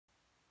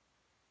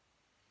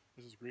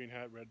is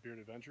Greenhat-Redbeard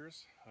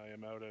Adventures. I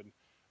am out in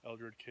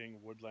Eldred King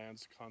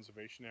Woodlands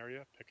Conservation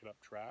Area picking up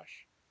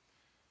trash.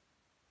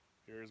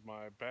 Here's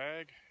my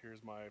bag,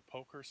 here's my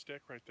poker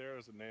stick right there,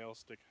 there's a nail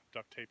stick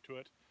duct tape to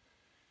it.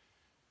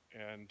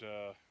 And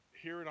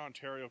here in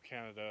Ontario,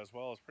 Canada, as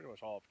well as pretty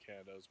much all of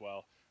Canada as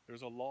well,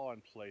 there's a law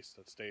in place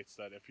that states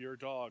that if your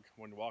dog,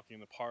 when walking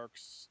in the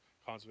parks,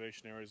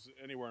 conservation areas,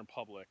 anywhere in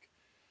public,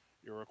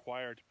 you're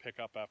required to pick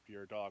up after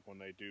your dog when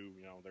they do,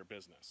 their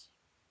business.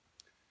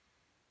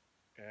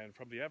 And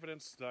from the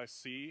evidence that I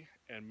see,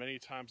 and many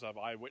times I've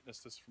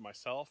eyewitnessed this for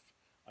myself,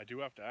 I do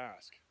have to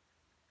ask,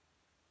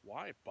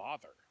 why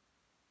bother?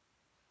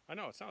 I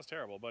know it sounds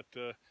terrible, but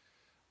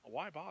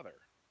why bother?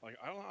 Like,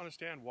 I don't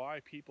understand why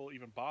people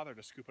even bother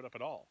to scoop it up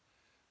at all.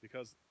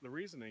 Because the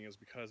reasoning is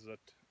because that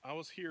I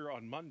was here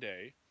on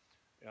Monday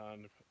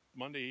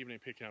evening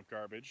picking up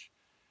garbage,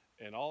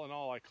 and all in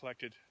all I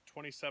collected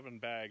 27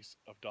 bags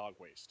of dog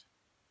waste.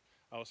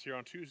 I was here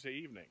on Tuesday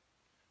evening.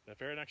 The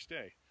very next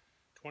day,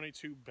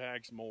 22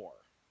 bags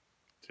more.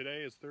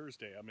 Today is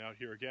Thursday. I'm out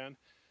here again,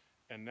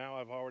 and now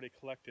I've already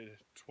collected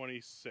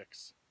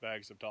 26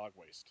 bags of dog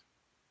waste.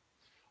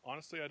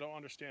 Honestly, I don't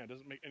understand. It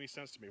doesn't make any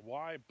sense to me.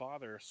 Why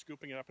bother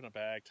scooping it up in a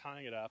bag,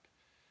 tying it up,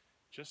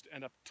 just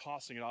end up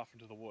tossing it off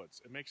into the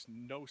woods? It makes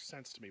no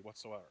sense to me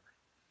whatsoever.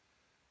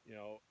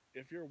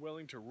 If you're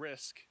willing to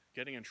risk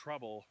getting in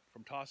trouble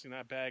from tossing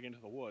that bag into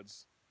the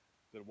woods,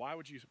 then why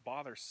would you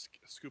bother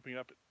scooping it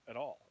up at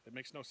all? It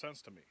makes no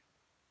sense to me.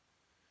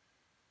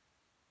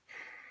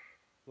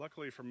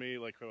 Luckily for me,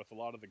 like with a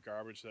lot of the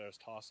garbage that is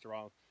tossed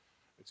around,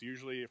 it's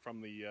usually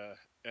from the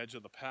edge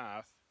of the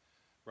path,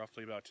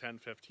 roughly about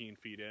 10-15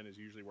 feet in is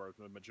usually where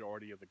the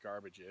majority of the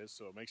garbage is,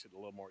 so it makes it a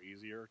little more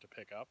easier to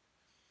pick up.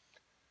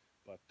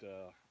 But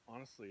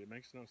honestly, it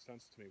makes no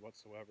sense to me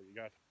whatsoever. You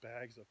got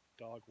bags of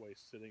dog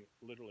waste sitting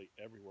literally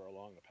everywhere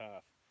along the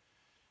path.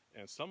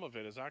 And some of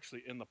it is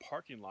actually in the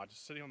parking lot,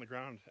 just sitting on the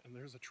ground, and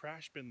there's a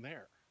trash bin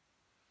there.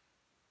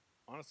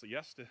 Honestly,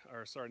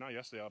 not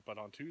yesterday, but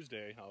on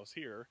Tuesday, I was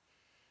here,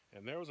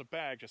 and there was a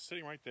bag just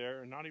sitting right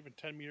there, and not even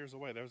 10 meters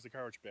away, there was the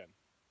garbage bin.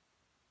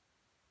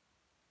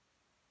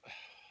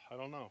 I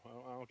don't know.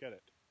 I don't get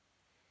it.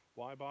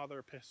 Why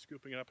bother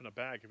scooping it up in a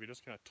bag if you're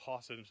just going to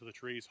toss it into the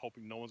trees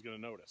hoping no one's going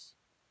to notice?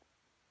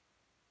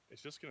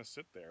 It's just going to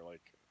sit there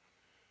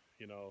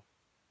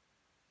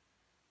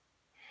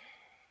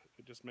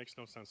it just makes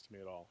no sense to me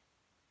at all.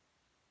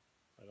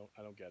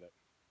 I don't get it.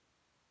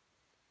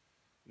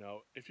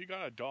 If you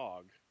got a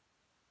dog,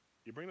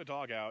 you bring the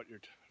dog out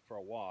for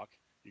a walk,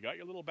 you got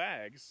your little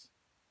bags,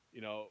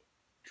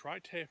 try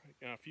taking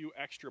a few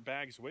extra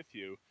bags with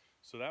you,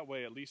 so that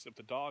way at least if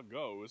the dog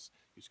goes,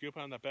 you scoop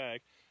it on the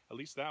bag, at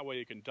least that way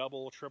you can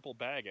double, triple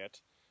bag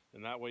it,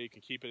 and that way you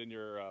can keep it in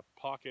your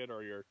pocket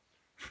or your,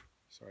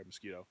 sorry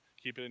mosquito,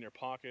 keep it in your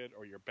pocket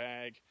or your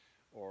bag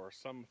or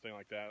something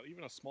like that,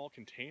 even a small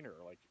container,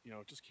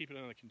 just keep it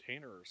in a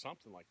container or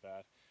something like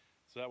that,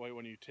 so that way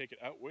when you take it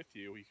out with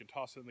you, you can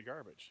toss it in the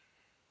garbage.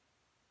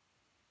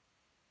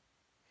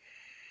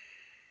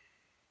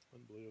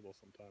 Unbelievable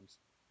sometimes.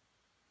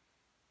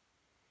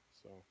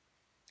 So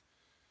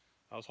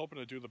I was hoping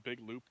to do the big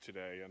loop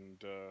today,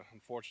 and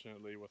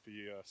unfortunately with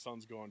the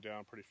sun's going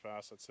down pretty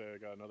fast, I'd say I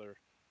got another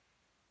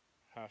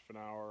half an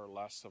hour or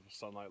less of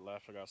sunlight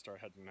left. I gotta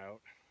start heading out.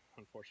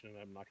 Unfortunately,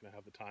 I'm not gonna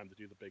have the time to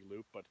do the big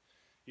loop, but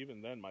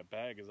even then my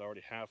bag is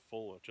already half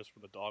full just for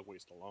the dog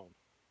waste alone.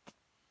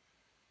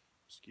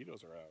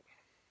 Mosquitoes are out.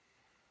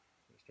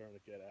 They're starting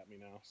to get at me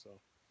now,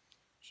 so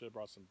should have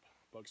brought some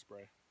bug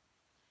spray.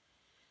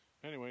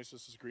 Anyways,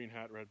 this is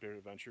Greenhat-Redbeard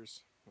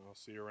Adventures. I'll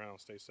see you around.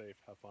 Stay safe.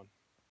 Have fun.